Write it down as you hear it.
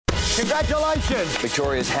Congratulations!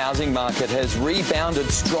 Victoria's housing market has rebounded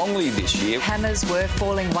strongly this year. Hammers were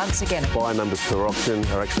falling once again. Buy numbers per auction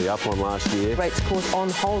are actually up on last year. Rates, of course, on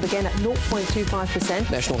hold again at 0.25%.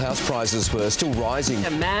 National house prices were still rising. A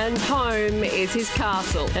man's home is his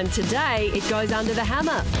castle, and today it goes under the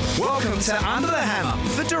hammer. Welcome to Under the Hammer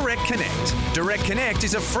for Direct Connect. Direct Connect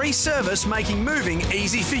is a free service making moving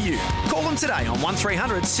easy for you. Call them today on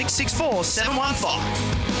 1300 664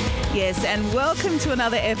 715. Yes, and welcome to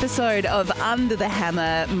another episode of Under the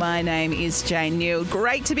Hammer. My name is Jane Neal.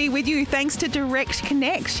 Great to be with you. Thanks to Direct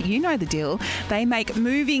Connect. You know the deal. They make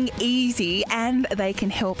moving easy and they can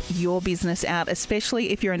help your business out,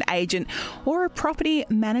 especially if you're an agent or a property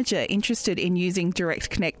manager interested in using Direct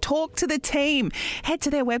Connect. Talk to the team. Head to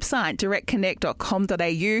their website,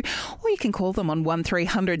 directconnect.com.au, or you can call them on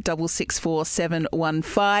 1300 664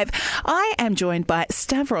 715. I am joined by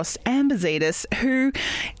Stavros Ambazidis, who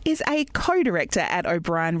is a co-director at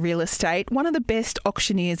O'Brien Real Estate, one of the best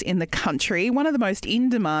auctioneers in the country, one of the most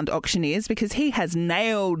in-demand auctioneers because he has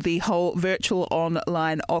nailed the whole virtual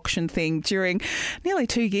online auction thing during nearly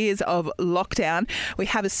 2 years of lockdown. We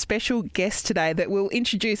have a special guest today that we'll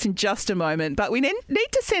introduce in just a moment, but we need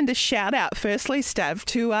to send a shout out firstly, Stav,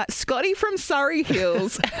 to Scotty from Surrey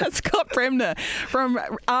Hills. Scott Bremner from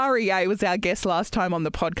REA was our guest last time on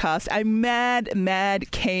the podcast, a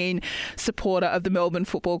mad keen supporter of the Melbourne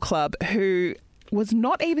Football Club who was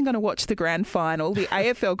not even going to watch the grand final, the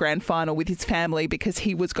AFL grand final, with his family because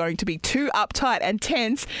he was going to be too uptight and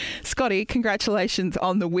tense. Scotty, congratulations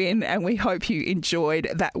on the win, and we hope you enjoyed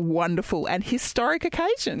that wonderful and historic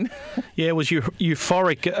occasion. Yeah, it was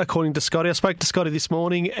euphoric, according to Scotty. I spoke to Scotty this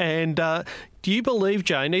morning, and do you believe,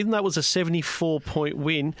 Jane, even though it was a 74-point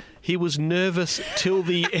win, he was nervous till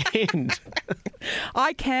the end?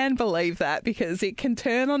 I can believe that because it can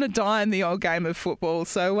turn on a dime, the old game of football.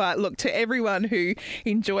 So, look, to everyone who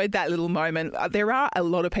enjoyed that little moment, there are a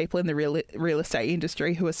lot of people in the real estate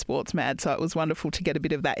industry who are sports mad, so it was wonderful to get a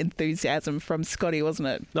bit of that enthusiasm from Scotty, wasn't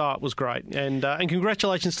it? Oh, it was great. And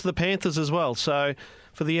congratulations to the Panthers as well. So,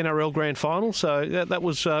 for the NRL Grand Final, so that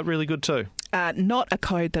was really good too. Not a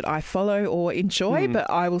code that I follow or enjoy, but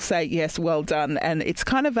I will say, yes, well done. And it's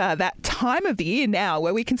kind of that time of the year now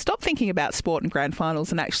where we can stop thinking about sport and grand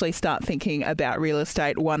finals and actually start thinking about real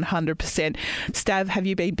estate 100%. Stav, have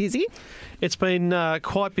you been busy? It's been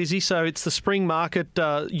quite busy. So it's the spring market.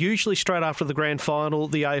 Usually straight after the grand final,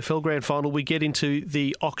 the AFL grand final, we get into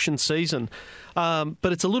the auction season.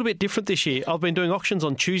 But it's a little bit different this year. I've been doing auctions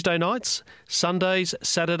on Tuesday nights, Sundays,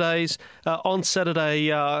 Saturdays. On Saturday,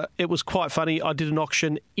 it was quite funny. I did an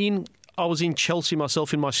auction I was in Chelsea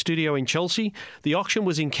myself, in my studio in Chelsea. The auction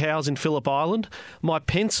was in Cowes in Phillip Island. My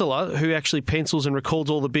penciler, who actually pencils and records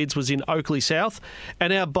all the bids, was in Oakley South.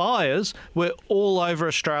 And our buyers were all over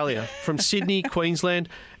Australia, from Sydney, Queensland,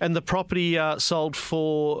 and the property sold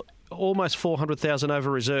for almost $400,000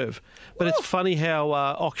 over reserve. But it's funny how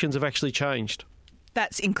auctions have actually changed.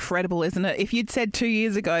 That's incredible, isn't it? If you'd said 2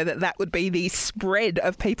 years ago that would be the spread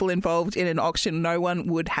of people involved in an auction, no one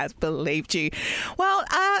would have believed you. Well,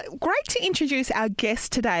 great to introduce our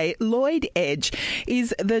guest today. Lloyd Edge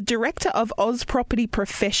is the Director of Oz Property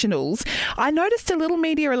Professionals. I noticed a little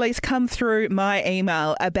media release come through my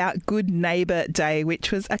email about Good Neighbour Day, which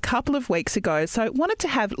was a couple of weeks ago. So I wanted to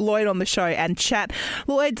have Lloyd on the show and chat.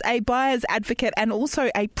 Lloyd's a buyer's advocate and also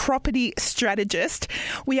a property strategist.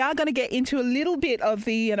 We are going to get into a little bit of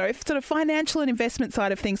the sort of financial and investment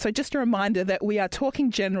side of things. So just a reminder that we are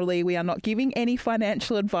talking generally. We are not giving any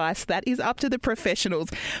financial advice. That is up to the professionals.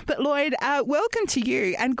 But Lloyd, welcome to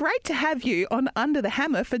you and great to have you on Under the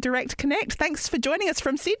Hammer for Direct Connect. Thanks for joining us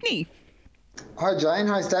from Sydney. Hi Jane,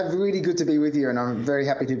 hi Stav. Really good to be with you and I'm very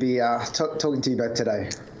happy to be talking to you both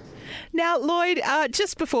today. Now, Lloyd,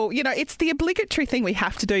 just before, it's the obligatory thing we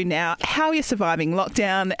have to do now. How are you surviving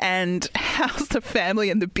lockdown and how's the family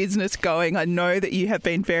and the business going? I know that you have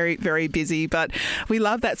been very, very busy, but we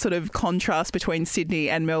love that sort of contrast between Sydney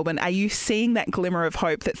and Melbourne. Are you seeing that glimmer of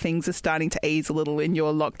hope that things are starting to ease a little in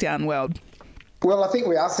your lockdown world? Well, I think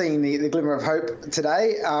we are seeing the glimmer of hope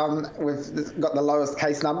today. We've got the lowest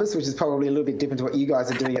case numbers, which is probably a little bit different to what you guys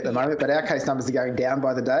are doing at the moment, but our case numbers are going down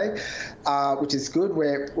by the day, which is good.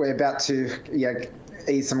 We're about to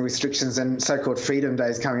ease some restrictions and so-called freedom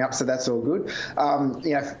days coming up, so that's all good.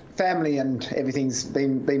 Family and everything's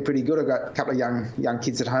been pretty good. I've got a couple of young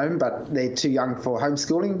kids at home, but they're too young for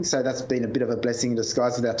homeschooling, so that's been a bit of a blessing in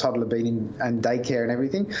disguise with our toddler being in daycare and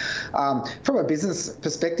everything. From a business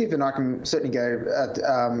perspective, and I can certainly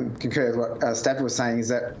go concur with what Stav was saying, is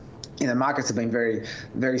that markets have been very,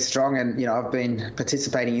 very strong, and I've been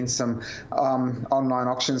participating in some online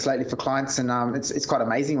auctions lately for clients, and it's quite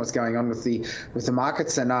amazing what's going on with the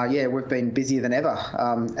markets, and we've been busier than ever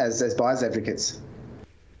as buyers advocates.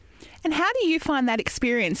 And how do you find that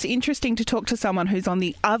experience? Interesting to talk to someone who's on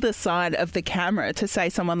the other side of the camera, to say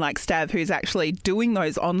someone like Stav who's actually doing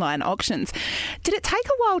those online auctions. Did it take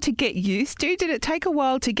a while to get used to? Did it take a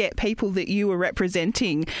while to get people that you were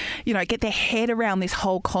representing, get their head around this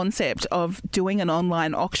whole concept of doing an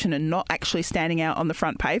online auction and not actually standing out on the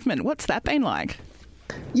front pavement? What's that been like?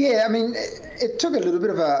 Yeah, I mean, it took a little bit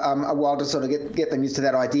of a while to sort of get them used to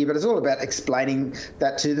that idea, but it's all about explaining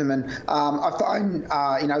that to them. And I find,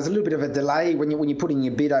 there's a little bit of a delay when you're putting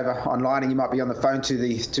your bid over online, and you might be on the phone to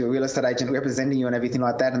a real estate agent representing you and everything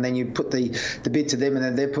like that, and then you put the bid to them, and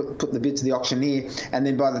then they put the bid to the auctioneer, and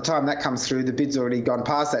then by the time that comes through, the bid's already gone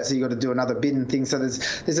past that, so you've got to do another bid and things. So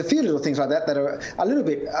there's a few little things like that are a little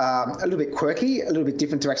bit quirky, a little bit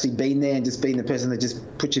different to actually being there and just being the person that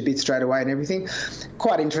just puts your bid straight away and everything.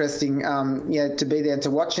 Quite interesting, to be there and to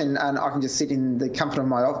watch, and I can just sit in the comfort of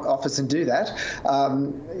my office and do that,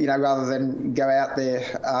 rather than go out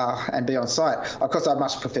there and be on site. Of course, I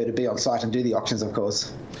much prefer to be on site and do the auctions, of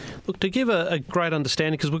course. Look, to give a great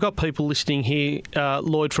understanding, because we've got people listening here,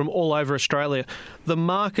 Lloyd, from all over Australia, the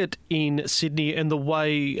market in Sydney and the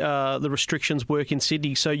way the restrictions work in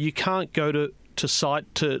Sydney, so you can't go to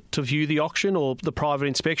site to view the auction or the private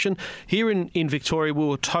inspection. Here in Victoria, we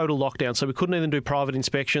were total lockdown, so we couldn't even do private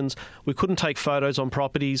inspections. We couldn't take photos on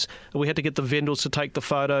properties. We had to get the vendors to take the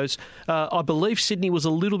photos. I believe Sydney was a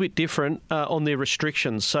little bit different on their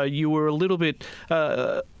restrictions, so you were a little bit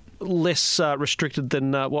less restricted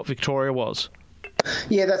than what Victoria was.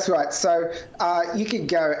 Yeah, that's right. So you could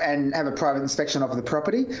go and have a private inspection of the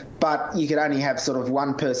property, but you could only have sort of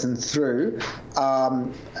one person through,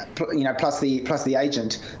 plus the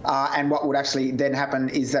agent. And what would actually then happen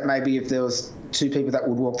is that maybe if there was two people that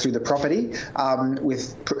would walk through the property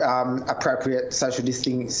with appropriate social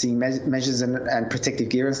distancing measures and protective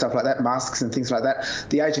gear and stuff like that, masks and things like that,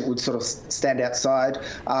 the agent would sort of stand outside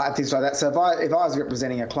and things like that. So if I was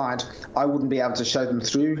representing a client, I wouldn't be able to show them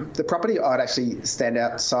through the property. I'd actually stand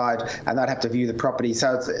outside and they'd have to view the property.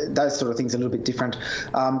 So those sort of things are a little bit different.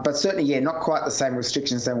 But certainly, not quite the same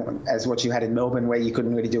restrictions as what you had in Melbourne, where you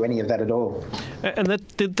couldn't really do any of that at all. And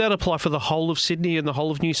did that apply for the whole of Sydney and the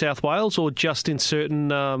whole of New South Wales, or just in certain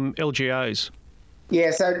LGAs?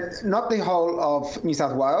 Yeah, so not the whole of New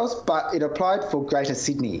South Wales, but it applied for Greater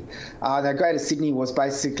Sydney. Now, Greater Sydney was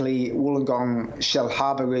basically Wollongong, Shell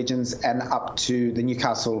Harbour regions and up to the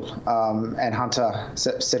Newcastle and Hunter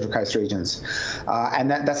Central Coast regions. And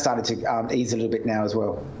that started to ease a little bit now as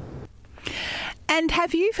well. And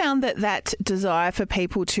have you found that desire for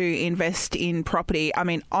people to invest in property? I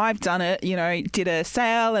mean, I've done it, did a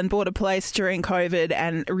sale and bought a place during COVID,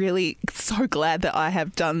 and really so glad that I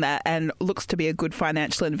have done that, and looks to be a good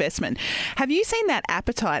financial investment. Have you seen that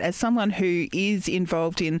appetite as someone who is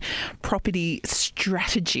involved in property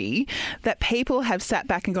strategy, that people have sat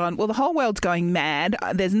back and gone, well, the whole world's going mad.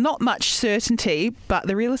 There's not much certainty, but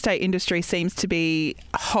the real estate industry seems to be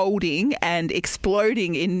holding and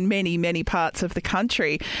exploding in many, many parts of the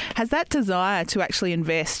country. Has that desire to actually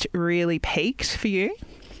invest really peaked for you?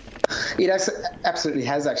 It absolutely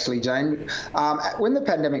has, actually, Jane. When the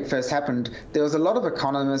pandemic first happened, there was a lot of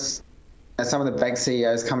economists, some of the bank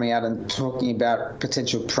CEOs coming out and talking about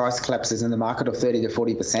potential price collapses in the market of 30 to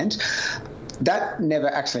 40%. That never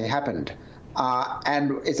actually happened.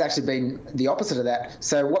 And it's actually been the opposite of that.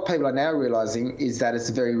 So what people are now realising is that it's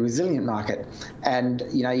a very resilient market, and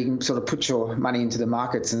you can sort of put your money into the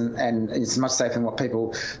markets, and it's much safer than what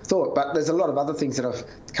people thought. But there's a lot of other things that have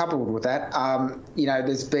coupled with that.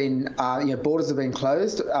 There's been borders have been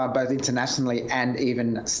closed, both internationally and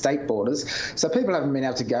even state borders. So people haven't been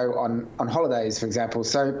able to go on holidays, for example.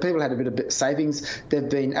 So people had a bit of savings. They've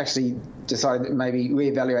been actually decided to maybe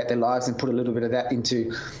reevaluate their lives and put a little bit of that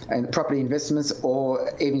into property investments,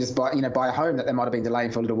 or even just buy a home that they might have been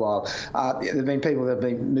delaying for a little while. There have been people that have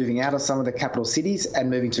been moving out of some of the capital cities and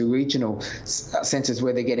moving to regional centres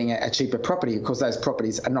where they're getting a cheaper property. Of course, those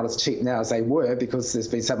properties are not as cheap now as they were because there's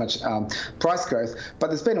been so much price growth. But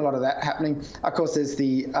there's been a lot of that happening. Of course, there's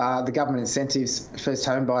the government incentives, first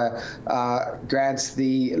home buyer grants,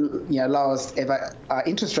 the lowest ever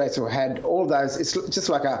interest rates we had. All those, it's just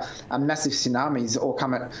like a massive tsunamis all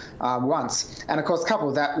come at once. And of course,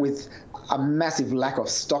 couple that with a massive lack of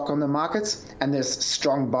stock on the markets, and there's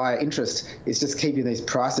strong buyer interest. It's just keeping these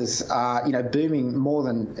prices, booming more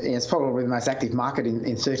than it's probably the most active market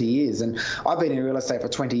in 30 years. And I've been in real estate for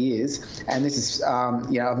 20 years, and this is,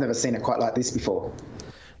 I've never seen it quite like this before.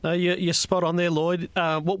 No, you're spot on there, Lloyd.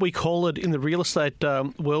 What we call it in the real estate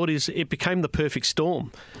world is it became the perfect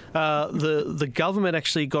storm. The government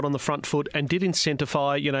actually got on the front foot and did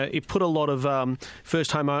incentify, it put a lot of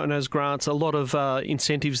first home owners grants, a lot of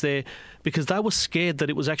incentives there because they were scared that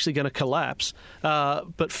it was actually going to collapse.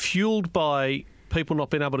 But fueled by people not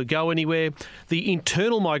being able to go anywhere. The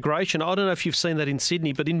internal migration, I don't know if you've seen that in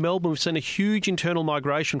Sydney, but in Melbourne we've seen a huge internal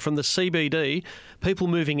migration from the CBD, people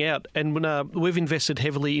moving out. And we've invested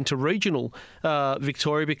heavily into regional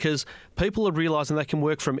Victoria because people are realising they can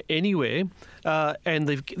work from anywhere and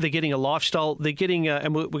they're getting a lifestyle. They're getting,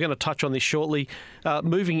 and we're going to touch on this shortly,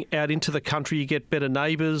 moving out into the country, you get better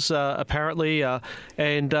neighbours apparently,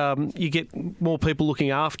 and you get more people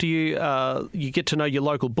looking after you. You get to know your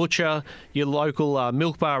local butcher, your local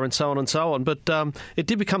milk bar and so on and so on. But it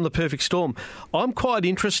did become the perfect storm. I'm quite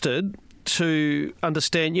interested to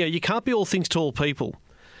understand, you can't be all things to all people.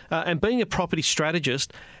 And being a property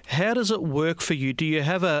strategist, how does it work for you? Do you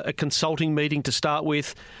have a consulting meeting to start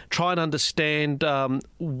with, try and understand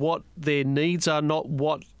what their needs are, not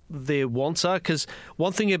what their wants are? Because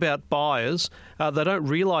one thing about buyers, they don't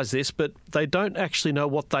realise this, but they don't actually know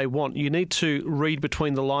what they want. You need to read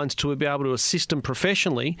between the lines to be able to assist them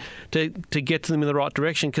professionally to get them in the right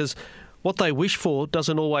direction, because what they wish for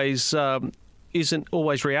isn't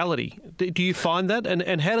always reality. Do you find that?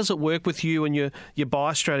 And how does it work with you and your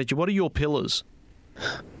buyer strategy? What are your pillars?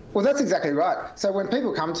 Well, that's exactly right. So when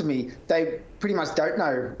people come to me, they pretty much don't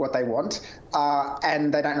know what they want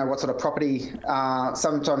and they don't know what sort of property.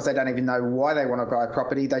 Sometimes they don't even know why they want to buy a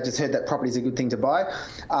property. They just heard that property is a good thing to buy.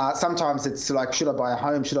 Sometimes it's like, should I buy a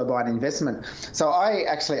home? Should I buy an investment? So I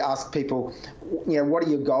actually ask people, what are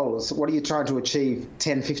your goals? What are you trying to achieve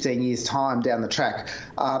 10, 15 years' time down the track?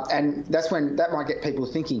 And that's when that might get people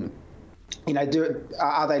thinking.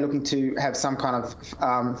 Are they looking to have some kind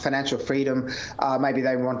of financial freedom? Maybe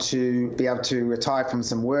they want to be able to retire from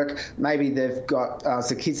some work. Maybe they've got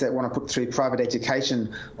some kids that want to put through private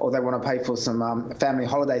education, or they want to pay for some family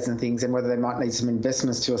holidays and things, and whether they might need some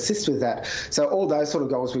investments to assist with that. So all those sort of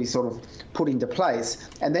goals we sort of put into place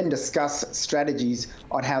and then discuss strategies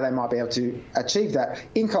on how they might be able to achieve that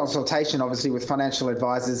in consultation, obviously, with financial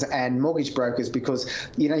advisors and mortgage brokers, because,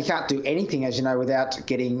 you can't do anything, as you know, without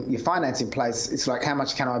getting your finance in place. It's like, how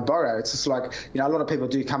much can I borrow? It's just like, a lot of people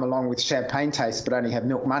do come along with champagne taste but only have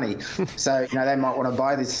milk money. So, they might want to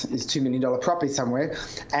buy this $2 million property somewhere,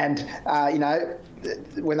 and,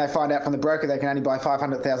 when they find out from the broker they can only buy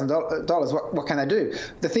 $500,000, what can they do?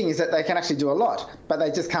 The thing is that they can actually do a lot, but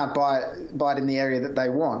they just can't buy it in the area that they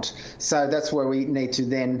want. So that's where we need to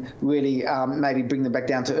then really maybe bring them back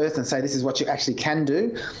down to earth and say, this is what you actually can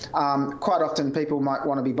do. Quite often people might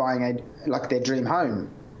want to be buying their dream home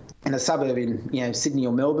in a suburb in Sydney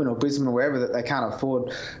or Melbourne or Brisbane or wherever that they can't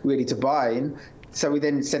afford really to buy in. So we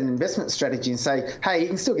then set an investment strategy and say, hey, you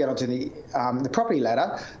can still get onto the property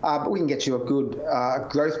ladder, but we can get you a good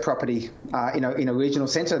growth property in a regional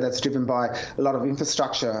centre that's driven by a lot of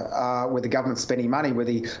infrastructure, where the government's spending money, where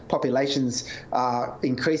the population's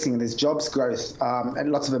increasing, and there's jobs growth,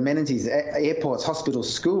 and lots of amenities, airports,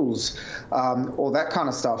 hospitals, schools, all that kind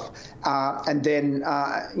of stuff. And then,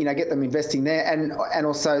 get them investing there. And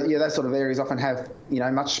also, those sort of areas often have,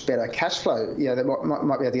 much better cash flow. They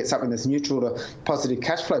might be able to get something that's neutral to positive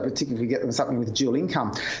cash flow, particularly if we get them something with dual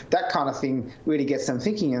income. That kind of thing really gets them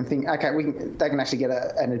thinking and think, okay, they can actually get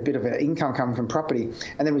a bit of an income coming from property.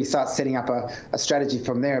 And then we start setting up a strategy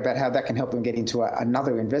from there about how that can help them get into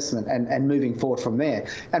another investment and moving forward from there.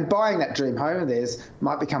 And buying that dream home of theirs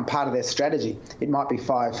might become part of their strategy. It might be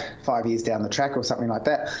five years down the track or something like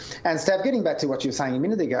that. And Stav, getting back to what you were saying a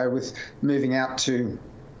minute ago with moving out to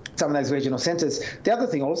some of those regional centres, the other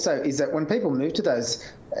thing also is that when people move to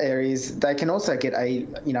those areas, they can also get a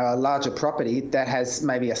larger property that has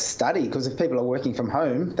maybe a study, because if people are working from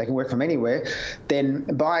home, they can work from anywhere, then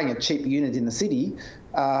buying a cheap unit in the city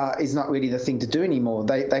is not really the thing to do anymore.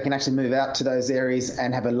 They can actually move out to those areas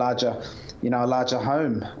and have a larger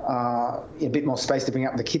home, a bit more space to bring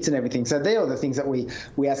up the kids and everything. So they're all the things that we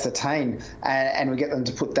ascertain, and we get them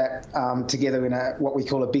to put that together in what we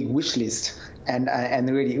call a big wish list, and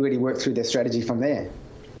really work through their strategy from there.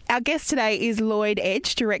 Our guest today is Lloyd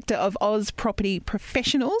Edge, Director of Oz Property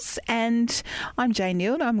Professionals, and I'm Jane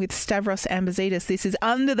Neal. I'm with Stavros Ambazidis. This is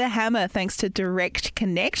Under the Hammer, thanks to Direct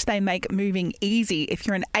Connect. They make moving easy. If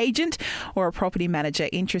you're an agent or a property manager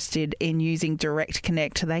interested in using Direct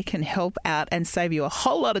Connect, they can help out and save you a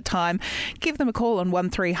whole lot of time. Give them a call on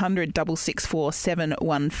 1300 664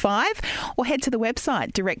 715 or head to the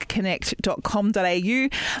website directconnect.com.au.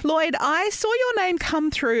 Lloyd, I saw your name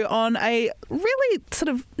come through on a really sort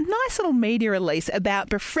of nice little media release about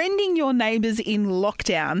befriending your neighbours in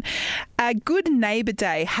lockdown. A Good Neighbour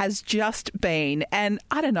Day has just been, and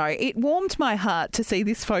I don't know, it warmed my heart to see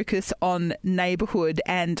this focus on neighbourhood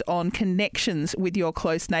and on connections with your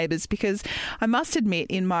close neighbours, because I must admit,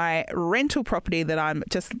 in my rental property that I'm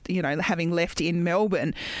just, having left in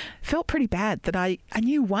Melbourne, felt pretty bad that I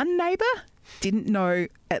knew one neighbour, didn't know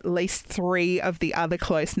at least 3 of the other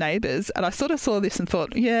close neighbours. And I sort of saw this and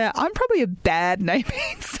thought, yeah, I'm probably a bad neighbour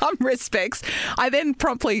in some respects. I then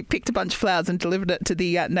promptly picked a bunch of flowers and delivered it to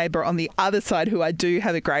the neighbour on the other side, who I do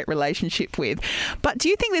have a great relationship with. But do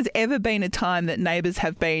you think there's ever been a time that neighbours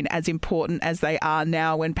have been as important as they are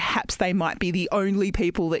now, when perhaps they might be the only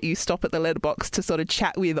people that you stop at the letterbox to sort of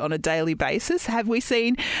chat with on a daily basis? Have we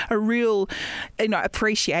seen a real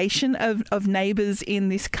appreciation of neighbours in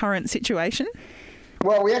this current situation?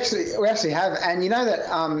 Well, we actually have, and you know that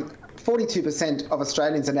 42% of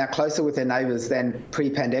Australians are now closer with their neighbours than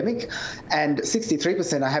pre-pandemic, and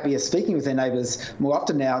 63% are happier speaking with their neighbours more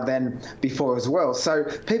often now than before as well. So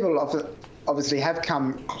people obviously have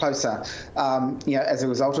come closer, as a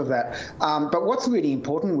result of that. But what's really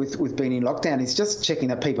important with being in lockdown is just checking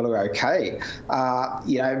that people are okay,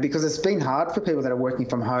 because it's been hard for people that are working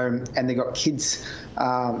from home and they've got kids,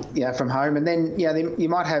 from home. And then, you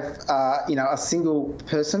might have, a single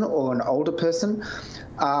person or an older person,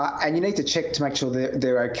 and you need to check to make sure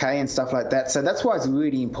they're okay and stuff like that. So that's why it's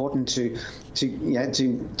really important to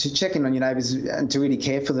check in on your neighbours and to really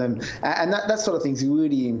care for them. And that sort of thing is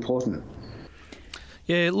really important.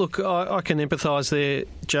 Yeah, look, I can empathise there,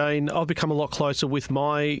 Jane. I've become a lot closer with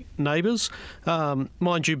my neighbours.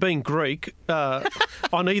 Mind you, being Greek,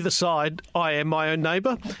 on either side, I am my own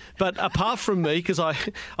neighbour. But apart from me, because I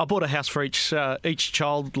bought a house for each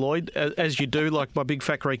child, Lloyd, as you do, like my big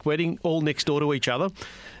fat Greek wedding, all next door to each other.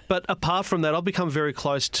 But apart from that, I've become very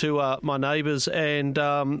close to my neighbours, and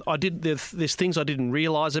there's things I didn't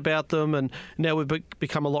realise about them, and now we've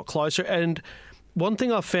become a lot closer. And one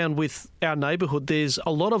thing I've found with our neighbourhood, there's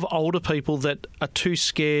a lot of older people that are too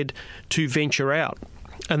scared to venture out.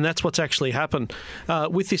 And that's what's actually happened.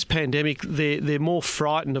 With this pandemic, they're more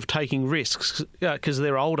frightened of taking risks because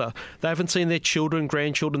they're older. They haven't seen their children,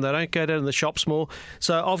 grandchildren. They don't go down to the shops more.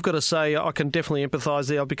 So I've got to say I can definitely empathise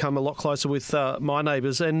there. I've become a lot closer with my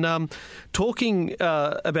neighbours. And talking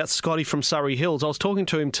about Scotty from Surrey Hills, I was talking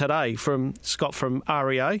to him today, Scott from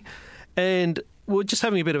REA, and we're just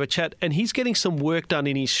having a bit of a chat, and he's getting some work done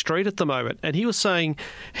in his street at the moment. And he was saying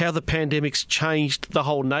how the pandemic's changed the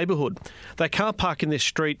whole neighbourhood. They can't park in their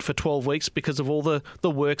street for 12 weeks because of all the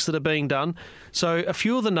works that are being done. So a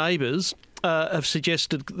few of the neighbours have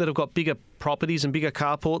suggested that have got bigger properties and bigger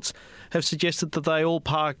carports have suggested that they all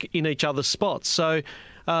park in each other's spots. So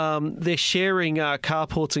they're sharing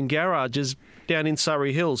carports and garages down in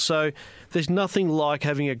Surrey Hills. So there's nothing like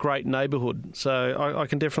having a great neighbourhood. So I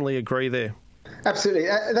can definitely agree there. Absolutely,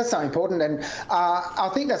 that's so important, and I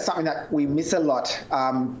think that's something that we miss a lot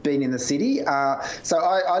being in the city. So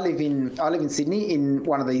I live in Sydney, in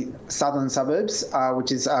one of the southern suburbs,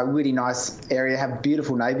 which is a really nice area, have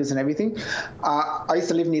beautiful neighbours and everything. I used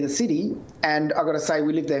to live near the city, and I've got to say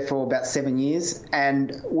we lived there for about 7 years,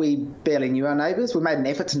 and we barely knew our neighbours. We made an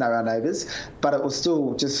effort to know our neighbours, but it was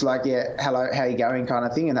still just like, yeah, hello, how you going, kind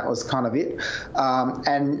of thing, and that was kind of it.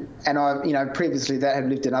 And I, previously that had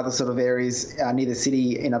lived in other sort of areas near the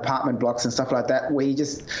city, in apartment blocks and stuff like that, where you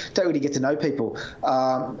just don't really get to know people.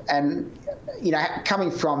 And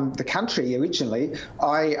coming from the country originally,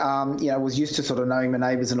 I was used to sort of knowing my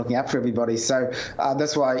neighbours and looking out for everybody. So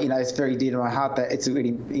that's why it's very dear to my heart that it's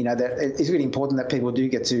really that it's really important that people do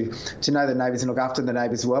get to know their neighbours and look after their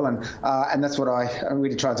neighbours well. And that's what I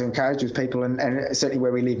really try to encourage with people. And certainly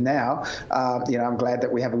where we live now, I'm glad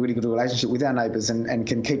that we have a really good relationship with our neighbours and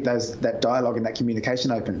can keep that dialogue and that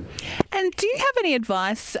communication open. And do you have any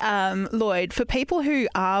advice, Lloyd, for people who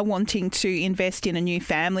are wanting to invest in a new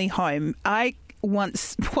family home? I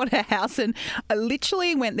once bought a house and I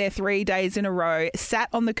literally went there 3 days in a row, sat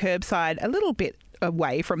on the curbside a little bit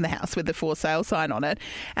away from the house with the for sale sign on it,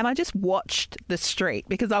 and I just watched the street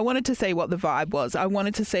because I wanted to see what the vibe was. I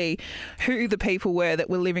wanted to see who the people were that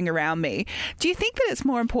were living around me. Do you think that it's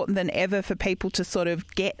more important than ever for people to sort of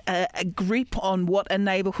get a grip on what a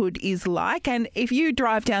neighbourhood is like? And if you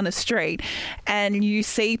drive down a street and you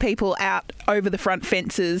see people out over the front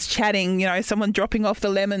fences chatting, someone dropping off the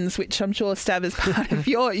lemons, which I'm sure, Stav, is part of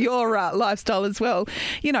your lifestyle as well,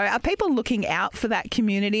 are people looking out for that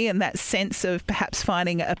community and that sense of perhaps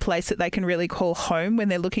finding a place that they can really call home when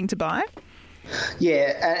they're looking to buy?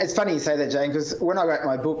 Yeah, and it's funny you say that, Jane, because when I wrote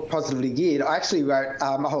my book, Positively Geared, I actually wrote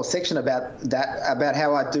a whole section about that, about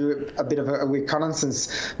how I do a bit of a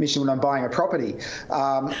reconnaissance mission when I'm buying a property.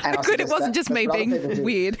 Good, it wasn't just me being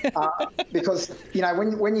weird. Because,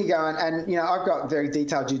 when you go and I've got very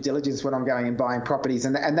detailed due diligence when I'm going and buying properties,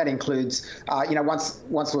 and that includes,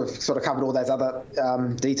 once we've sort of covered all those other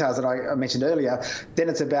details that I mentioned earlier, then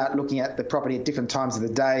it's about looking at the property at different times of the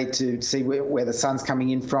day to see where the sun's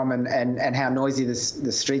coming in from and how noisy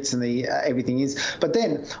the streets and the everything is. But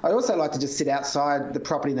then I also like to just sit outside the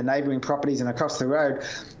property, the neighbouring properties and across the road,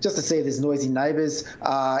 just to see if there's noisy neighbours,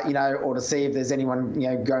 or to see if there's anyone,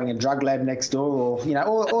 growing a drug lab next door,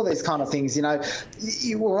 or, all these kind of things. You're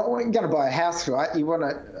going to buy a house, right? You want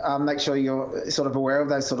to make sure you're sort of aware of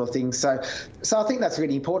those sort of things. So I think that's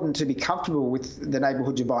really important, to be comfortable with the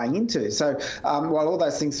neighbourhood you're buying into. So while all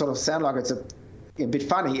those things sort of sound like it's a bit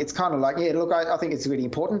funny, it's kind of like, I think it's really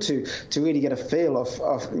important to really get a feel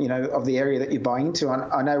of the area that you're buying into.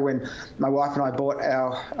 I know when my wife and I bought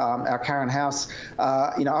our current house,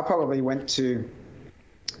 I probably went to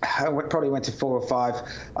 4 or 5,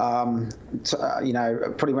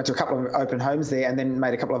 probably went to a couple of open homes there, and then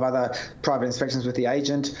made a couple of other private inspections with the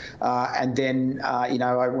agent. And then,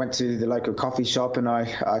 I went to the local coffee shop, and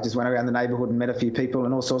I just went around the neighbourhood and met a few people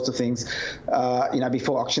and all sorts of things,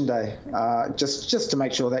 before auction day, just to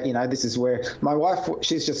make sure that, this is where my wife,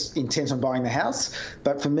 she's just intent on buying the house.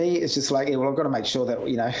 But for me, it's just like, I've got to make sure that,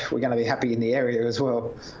 we're going to be happy in the area as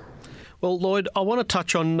well. Well, Lloyd, I want to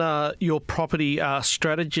touch on your property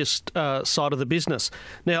strategist side of the business.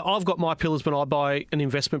 Now, I've got my pillars when I buy an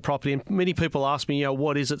investment property, and many people ask me,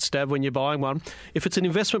 what is it, Stav, when you're buying one? If it's an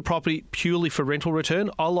investment property purely for rental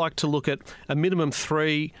return, I like to look at a minimum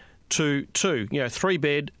 3 to 2, 3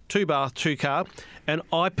 bed, 2 bath, 2 car, and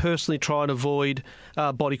I personally try and avoid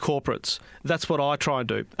body corporates. That's what I try and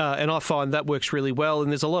do, and I find that works really well,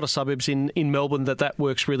 and there's a lot of suburbs in Melbourne that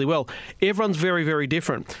works really well. Everyone's very, very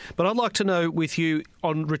different, but I'd like to know with you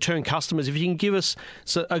on return customers, if you can give us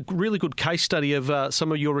a really good case study of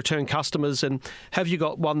some of your return customers, and have you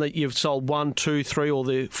got one that you've sold 1, 2, 3 or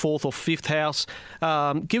the 4th or 5th house?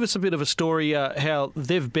 Give us a bit of a story how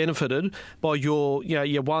they've benefited by your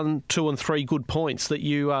 1, 2 and 3 good points that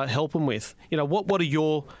you help them with. What are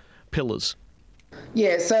your pillars?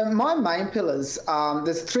 Yeah, so my main pillars,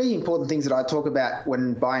 there's 3 important things that I talk about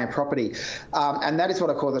when buying a property, and that is what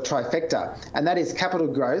I call the trifecta, and that is capital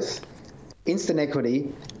growth, instant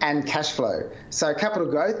equity and cash flow. So capital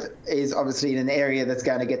growth is obviously in an area that's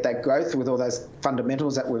going to get that growth with all those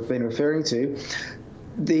fundamentals that we've been referring to.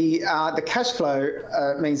 The cash flow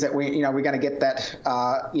means that we're going to get that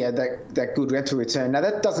good rental return. Now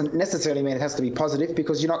that doesn't necessarily mean it has to be positive,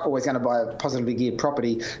 because you're not always going to buy a positively geared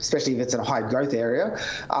property, especially if it's in a high growth area.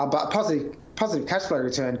 But positive cash flow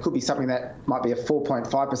return could be something that might be a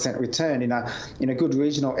 4.5% return in a good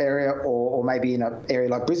regional area, or maybe in an area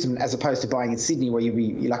like Brisbane, as opposed to buying in Sydney where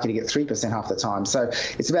you're lucky to get 3% half the time. So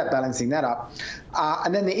it's about balancing that up.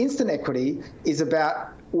 And then the instant equity is about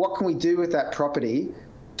what can we do with that property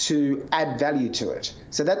to add value to it.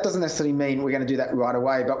 So that doesn't necessarily mean we're going to do that right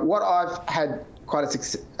away. But what I've had quite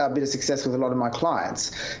a bit of success with a lot of my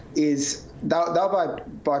clients is they'll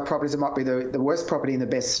buy properties that might be the worst property in the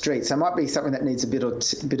best street. So it might be something that needs a bit of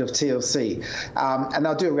TLC. And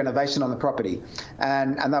they'll do a renovation on the property,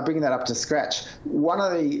 and they'll bring that up to scratch. One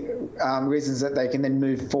of the reasons that they can then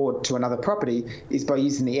move forward to another property is by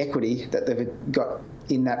using the equity that they've got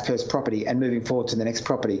in that first property and moving forward to the next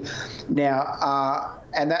property. Now,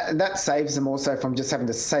 and that saves them also from just having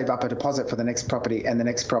to save up a deposit for the next property and the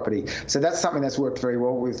next property. So that's something that's worked very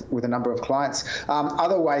well with a number of clients.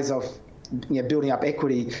 Other ways of building up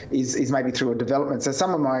equity is maybe through a development. So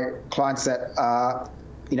some of my clients that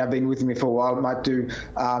been with me for a while might do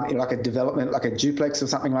like a development, like a duplex or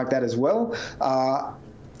something like that as well.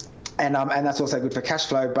 And that's also good for cash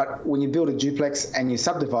flow. But when you build a duplex and you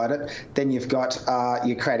subdivide it, then you're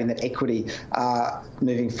creating that equity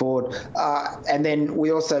moving forward. And then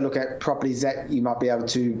we also look at properties that you might be able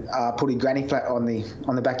to put in granny flat on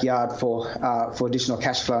the backyard for additional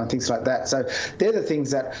cash flow and things like that. So they're the things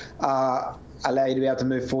that allow you to be able to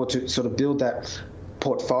move forward to sort of build that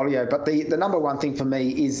portfolio. But the number one thing for me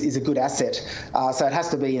is a good asset. So it has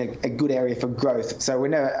to be in a good area for growth. So we're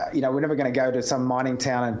never going to go to some mining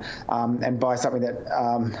town and buy something that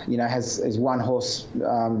has one horse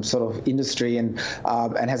sort of industry and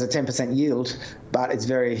has a 10% yield, but it's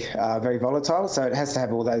very very volatile. So it has to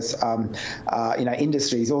have all those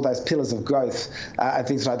industries, all those pillars of growth and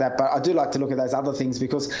things like that. But I do like to look at those other things,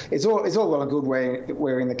 because it's all well and good where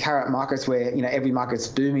we're in the current markets where every market's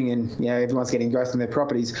booming and everyone's getting growth in their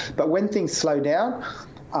properties. But when things slow down,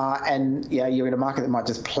 and you're in a market that might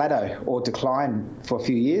just plateau or decline for a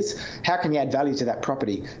few years, how can you add value to that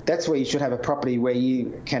property? That's where you should have a property where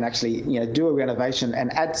you can actually do a renovation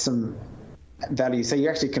and add some value. So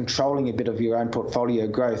you're actually controlling a bit of your own portfolio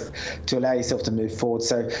growth to allow yourself to move forward.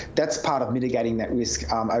 So that's part of mitigating that risk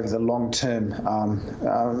over the long term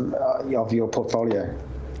of your portfolio.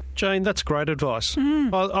 Jane, that's great advice.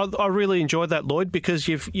 I really enjoyed that, Lloyd, because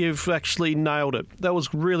you've actually nailed it. That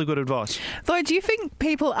was really good advice. Lloyd, do you think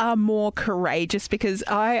people are more courageous? Because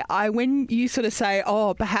I when you sort of say,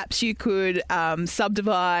 oh, perhaps you could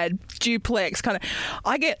subdivide, duplex,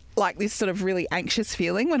 I get like this sort of really anxious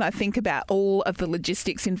feeling when I think about all of the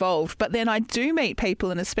logistics involved. But then I do meet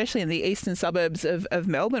people, and especially in the eastern suburbs of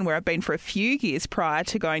Melbourne, where I've been for a few years prior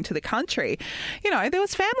to going to the country, there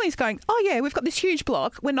was families going, oh yeah, we've got this huge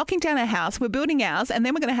block, we're knocking down our house, we're building ours, and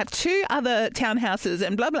then we're going to have 2 other townhouses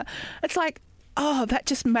and blah, blah. It's like, oh, that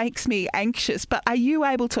just makes me anxious. But are you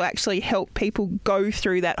able to actually help people go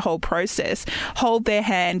through that whole process, hold their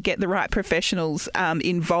hand, get the right professionals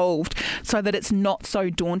involved so that it's not so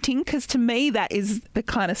daunting? Because to me, that is the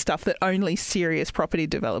kind of stuff that only serious property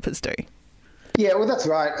developers do. Yeah, well, that's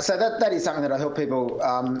right. So that is something that I help people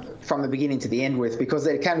from the beginning to the end with, because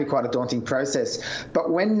it can be quite a daunting process. But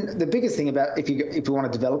when the biggest thing about if you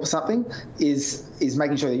want to develop something is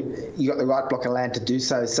making sure that you got the right block of land to do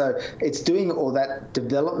so. So it's doing all that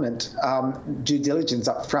development due diligence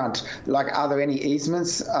up front. Like, are there any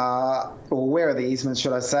easements, or where are the easements,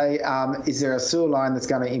 should I say? Is there a sewer line that's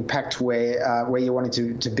going to impact where you're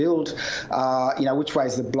wanting to build? Which way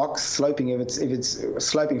is the block sloping? If it's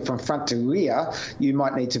sloping from front to rear, you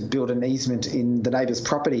might need to build an easement in the neighbour's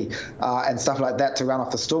property and stuff like that to run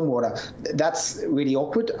off the stormwater. That's really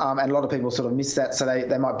awkward, and a lot of people sort of miss that. So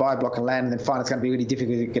they might buy a block of land and then find it's going to be really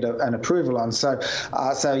difficult to get an approval on. So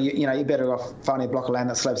you're better off finding a block of land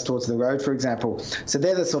that slopes towards the road, for example. So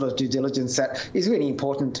they're the sort of due diligence that is really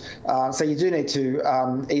important. So you do need to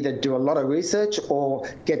either do a lot of research or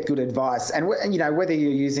get good advice. And whether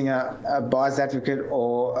you're using a buyer's advocate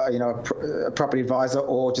or a property advisor,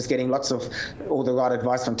 or just getting lots of all the right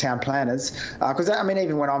advice from town planners, because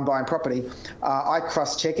even when I'm buying property, I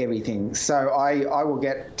cross-check everything. So I will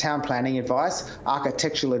get town planning advice,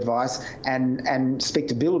 architectural advice, and speak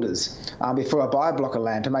to builders before I buy a block of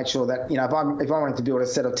land to make sure that if I wanted to build a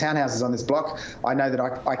set of townhouses on this block, I know that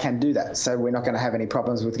I can do that. So we're not going to have any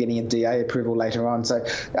problems with getting a DA approval later on. So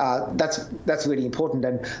that's really important.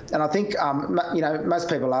 And I think most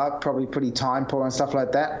people are probably pretty time poor and stuff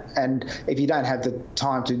like that. And if you don't have the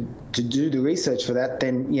time to do the research for that,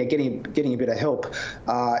 then getting a bit of help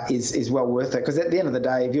is well worth it. Because at the end of the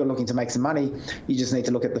day, if you're looking to make some money, you just need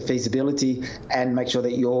to look at the feasibility and make sure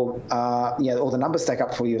that all the numbers stack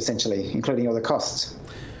up for you, essentially, including all the costs.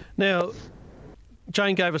 Now,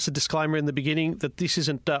 Jane gave us a disclaimer in the beginning that this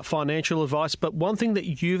isn't financial advice, but one thing that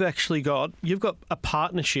you've got a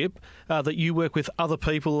partnership that you work with other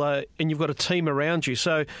people, and you've got a team around you.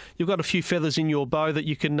 So you've got a few feathers in your bow that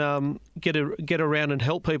you can get around and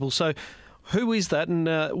help people. So who is that, and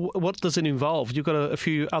what does it involve? You've got a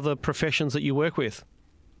few other professions that you work with.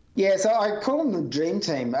 Yeah, so I call them the dream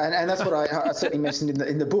team, and that's what I certainly mentioned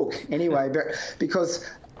in the book anyway, but because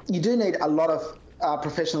you do need a lot of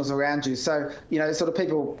professionals around you. So, sort of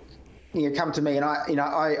people, come to me, and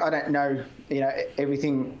I don't know,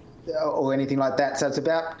 everything or anything like that. So it's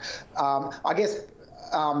about, I guess,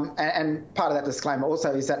 and part of that disclaimer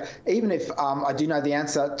also is that even if I do know the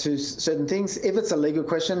answer to certain things, if it's a legal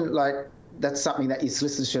question, like, that's something that your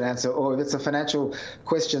solicitor should answer. Or if it's a financial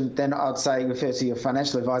question, then I'd say refer to your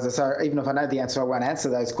financial advisor. So even if I know the answer, I won't answer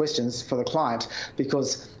those questions for the client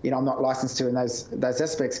because, I'm not licensed to in those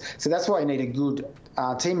aspects. So that's why you need a good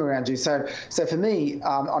team around you. So for me,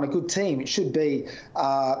 on a good team, it should be,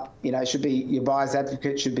 it should be your buyer's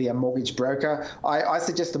advocate, should be a mortgage broker. I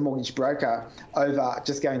suggest a mortgage broker over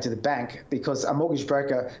just going to the bank, because a mortgage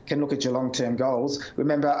broker can look at your long-term goals.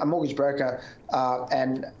 Remember, a mortgage broker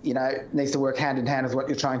needs to work hand in hand with what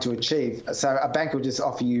you're trying to achieve. So a bank will just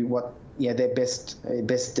offer you what their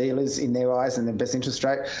best dealers in their eyes and their best interest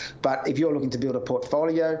rate. But if you're looking to build a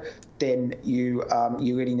portfolio, then you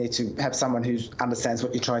really need to have someone who understands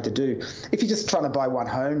what you're trying to do. If you're just trying to buy one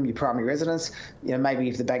home, your primary residence, maybe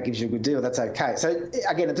if the bank gives you a good deal, that's okay. So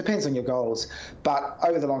again, it depends on your goals. But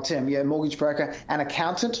over the long term, mortgage broker, an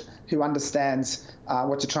accountant who understands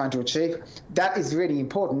what you're trying to achieve. That is really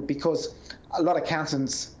important, because a lot of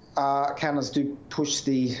accountants do push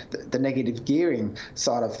the negative gearing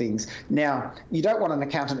side of things. Now, you don't want an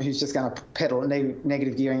accountant who's just going to peddle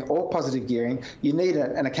negative gearing or positive gearing. You need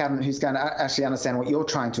an accountant who's going to actually understand what you're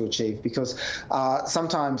trying to achieve, because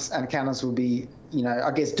sometimes an accountant will be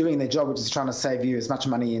I guess doing their job, which is trying to save you as much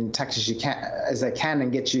money in tax as they can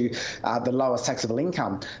and get you the lowest taxable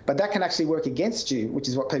income. But that can actually work against you, which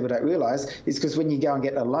is what people don't realise, is because when you go and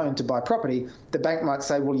get a loan to buy property, the bank might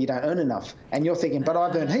say, well, you don't earn enough. And you're thinking, but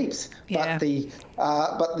I've earned heaps. Yeah.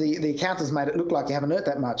 But the accountant's made it look like you haven't earned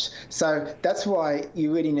that much. So that's why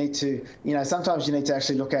you really need to, sometimes you need to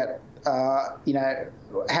actually look at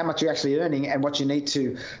how much you're actually earning and what you need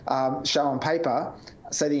to show on paper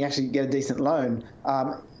so that you actually get a decent loan.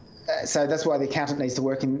 So that's why the accountant needs to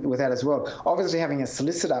work with that as well. Obviously, having a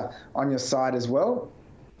solicitor on your side as well.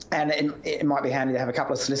 And it might be handy to have a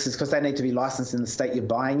couple of solicitors because they need to be licensed in the state you're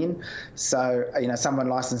buying in. So, someone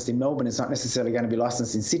licensed in Melbourne is not necessarily going to be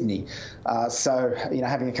licensed in Sydney. So,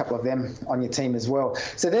 having a couple of them on your team as well.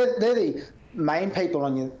 So they're the main people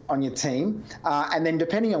on your team. And then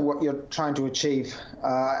depending on what you're trying to achieve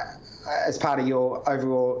as part of your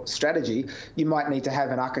overall strategy, you might need to have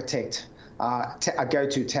an architect, a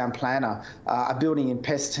go-to town planner, a building and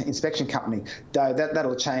pest inspection company.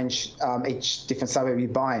 That'll change each different suburb you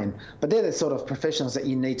buy in. But they're the sort of professionals that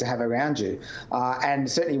you need to have around you. And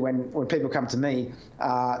certainly when people come to me,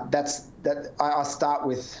 I start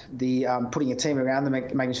with the putting a team around them,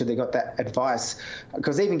 making sure they got that advice.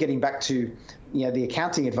 Because even getting back to the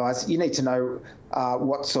accounting advice, you need to know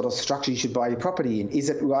what sort of structure you should buy your property in. Is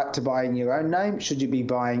it right to buy in your own name? Should you be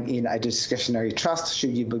buying in a discretionary trust?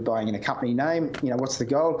 Should you be buying in a company name? What's the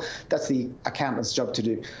goal? That's the accountant's job to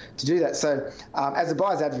do that. So as a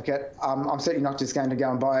buyer's advocate, I'm certainly not just going to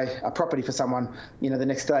go and buy a property for someone, the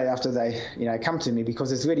next day after they, come to me,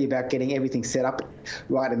 because it's really about getting everything set up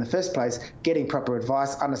right in the first place, getting proper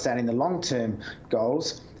advice, understanding the long-term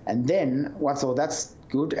goals, and then once all that's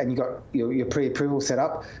good and you got your pre-approval set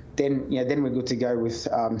up, then we're good to go with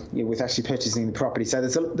actually purchasing the property. So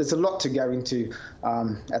there's a lot to go into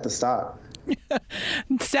at the start.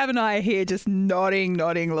 Stav and I are here just nodding,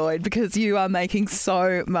 Lloyd, because you are making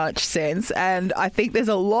so much sense, and I think there's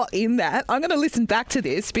a lot in that. I'm going to listen back to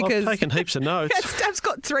this because I've taken heaps of notes. Stav's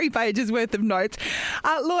got 3 pages worth of notes.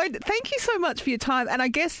 Lloyd, thank you so much for your time, and I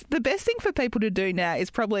guess the best thing for people to do now is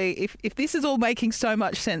probably, if this is all making so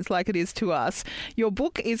much sense like it is to us, your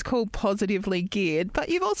book is called Positively Geared, but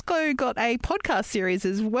you've also got a podcast series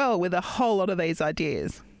as well with a whole lot of these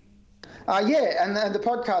ideas. And the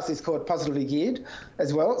podcast is called Positively Geared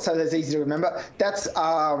as well, so that's easy to remember. That's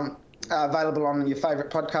available on your favourite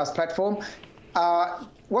podcast platform.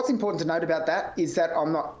 What's important to note about that is that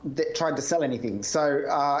I'm not trying to sell anything. So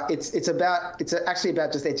it's actually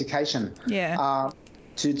about just education. Yeah.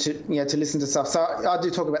 To listen to stuff. So I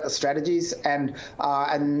do talk about the strategies and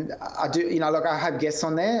I do, I have guests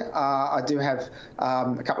on there. I do have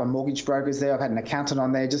a couple of mortgage brokers there. I've had an accountant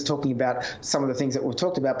on there just talking about some of the things that we've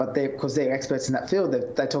talked about, but because they're experts in that field,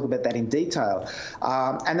 they talk about that in detail.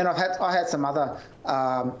 And then I had some other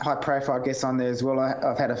high-profile guests on there as well.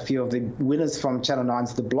 I've had a few of the winners from Channel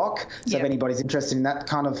 9's The Block. So if anybody's interested in that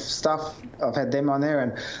kind of stuff, I've had them on there.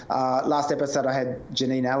 And last episode I had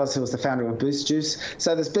Janine Ellis, who was the founder of Boost Juice.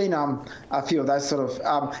 So there's been a few of those sort of,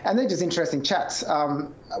 and they're just interesting chats,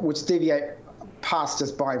 which deviate past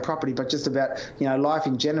just buying property, but just about life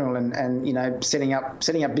in general and setting up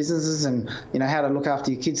businesses and how to look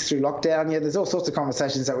after your kids through lockdown. There's all sorts of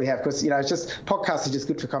conversations that we have because it's just podcasts are just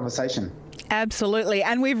good for conversation. Absolutely.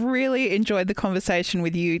 And we've really enjoyed the conversation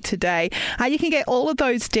with you today. You can get all of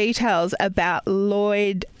those details about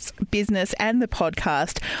Lloyd's business and the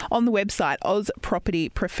podcast on the website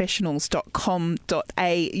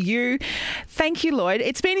ozpropertyprofessionals.com.au. Thank you, Lloyd.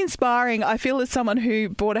 It's been inspiring. I feel as someone who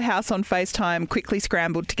bought a house on FaceTime, quickly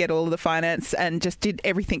scrambled to get all of the finance and just did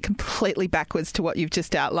everything completely backwards to what you've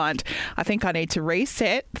just outlined. I think I need to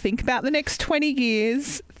reset, think about the next 20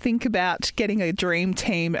 years, think about getting a dream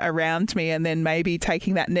team around me and then maybe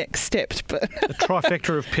taking that next step. But a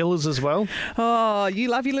trifecta of pillars as well. Oh, you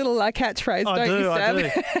love your little catchphrase, don't you, Sam? I do.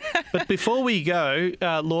 But before we go,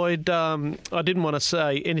 Lloyd, I didn't want to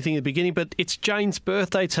say anything at the beginning, but it's Jane's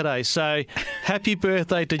birthday today. So happy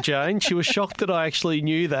birthday to Jane. She was shocked that I actually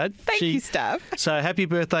knew that. Thank you, Stav. So happy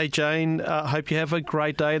birthday, Jane. Hope you have a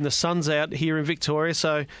great day. And the sun's out here in Victoria,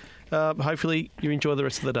 so hopefully you enjoy the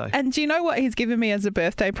rest of the day. And do you know what he's given me as a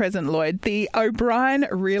birthday present, Lloyd? The O'Brien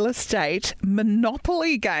Real Estate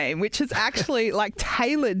Monopoly game, which is actually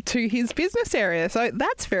tailored to his business area. So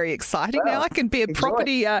that's very exciting. Wow. Now I can be a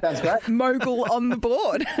property mogul on the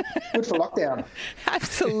board. Good for lockdown.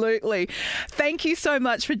 Absolutely. Thank you so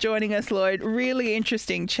much for joining us, Lloyd. Really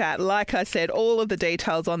interesting chat. Like I said, all of the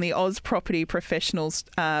details on the Oz Property Professionals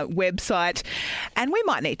website. And we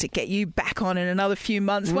might need to get you back on in another few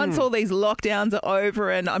months once all these lockdowns are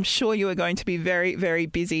over, and I'm sure you are going to be very, very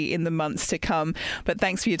busy in the months to come. But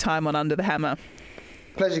thanks for your time on Under the Hammer.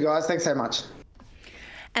 Pleasure, guys. Thanks so much.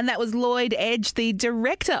 And that was Lloyd Edge, the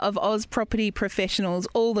director of Oz Property Professionals.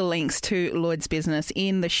 All the links to Lloyd's business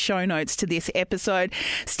in the show notes to this episode.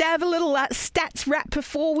 Stav, a little stats wrap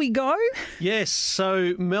before we go. Yes,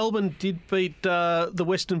 so Melbourne did beat the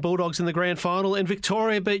Western Bulldogs in the grand final, and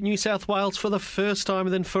Victoria beat New South Wales for the first time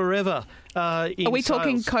and then forever. Are we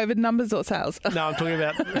talking COVID numbers or sales? No, I'm talking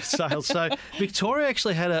about sales. So Victoria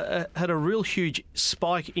actually had a real huge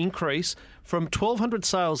spike increase from 1,200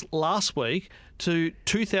 sales last week to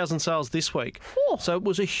 2,000 sales this week. Ooh. So it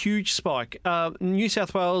was a huge spike. New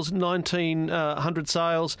South Wales, 1,900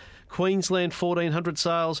 sales. Queensland, 1,400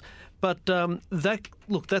 sales. But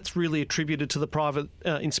that's really attributed to the private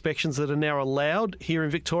inspections that are now allowed here in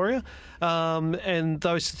Victoria. And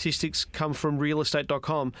those statistics come from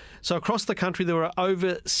realestate.com. So across the country, there were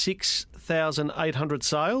over 6,800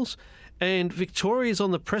 sales. And Victoria is on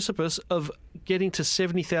the precipice of getting to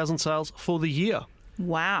 70,000 sales for the year.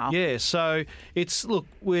 Wow. Yeah, so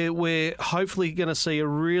we're hopefully going to see a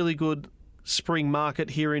really good spring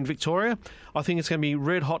market here in Victoria. I think it's going to be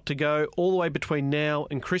red hot to go all the way between now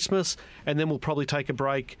and Christmas, and then we'll probably take a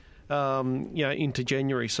break into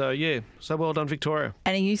January. So well done, Victoria.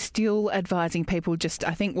 And are you still advising people, just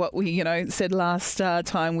I think what we said last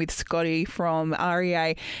time with Scotty from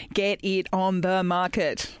REA, get it on the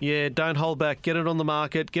market? Yeah, don't hold back. Get it on the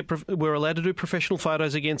market. We're allowed to do professional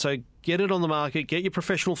photos again, so get it on the market. Get your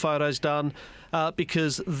professional photos done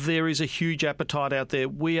because there is a huge appetite out there.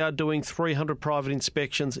 We are doing 300 private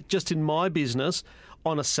inspections just in my business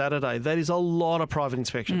on a Saturday. That is a lot of private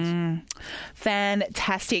inspections.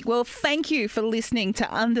 Fantastic. Well, thank you for listening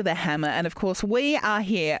to Under the Hammer. And of course, we are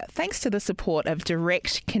here thanks to the support of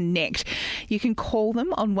Direct Connect. You can call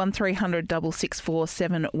them on 1300 664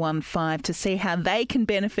 715 to see how they can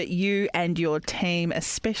benefit you and your team,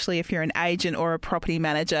 especially if you're an agent or a property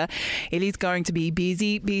manager. It is going to be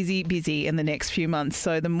busy, busy, busy in the next few months.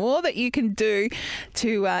 So the more that you can do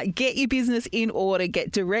to get your business in order,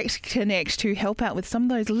 get Direct Connect to help out with some of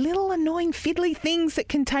those little annoying fiddly things that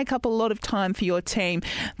can take up a lot of time for your team,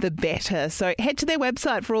 the better. So head to their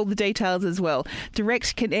website for all the details as well,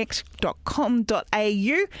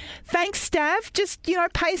 directconnect.com.au. Thanks, Stav. Just,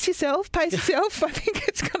 pace yourself. I think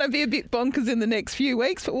it's going to be a bit bonkers in the next few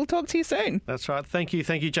weeks, but we'll talk to you soon. That's right. Thank you,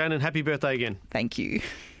 Jane, and happy birthday again. Thank you.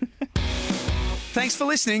 Thanks for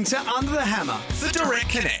listening to Under the Hammer for Direct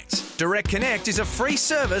Connect. Direct Connect is a free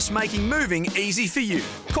service making moving easy for you.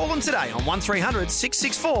 Call them today on 1300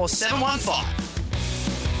 664 715.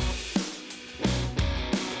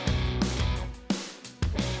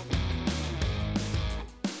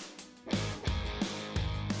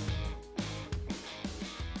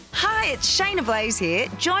 Hi, it's Shayna Blaze here.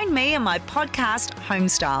 Join me on my podcast,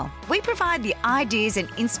 Homestyle. We provide the ideas and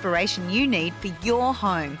inspiration you need for your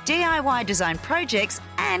home, DIY design projects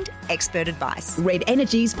and expert advice. Red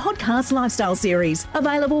Energy's podcast lifestyle series,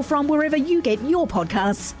 available from wherever you get your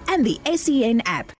podcasts and the SEN app.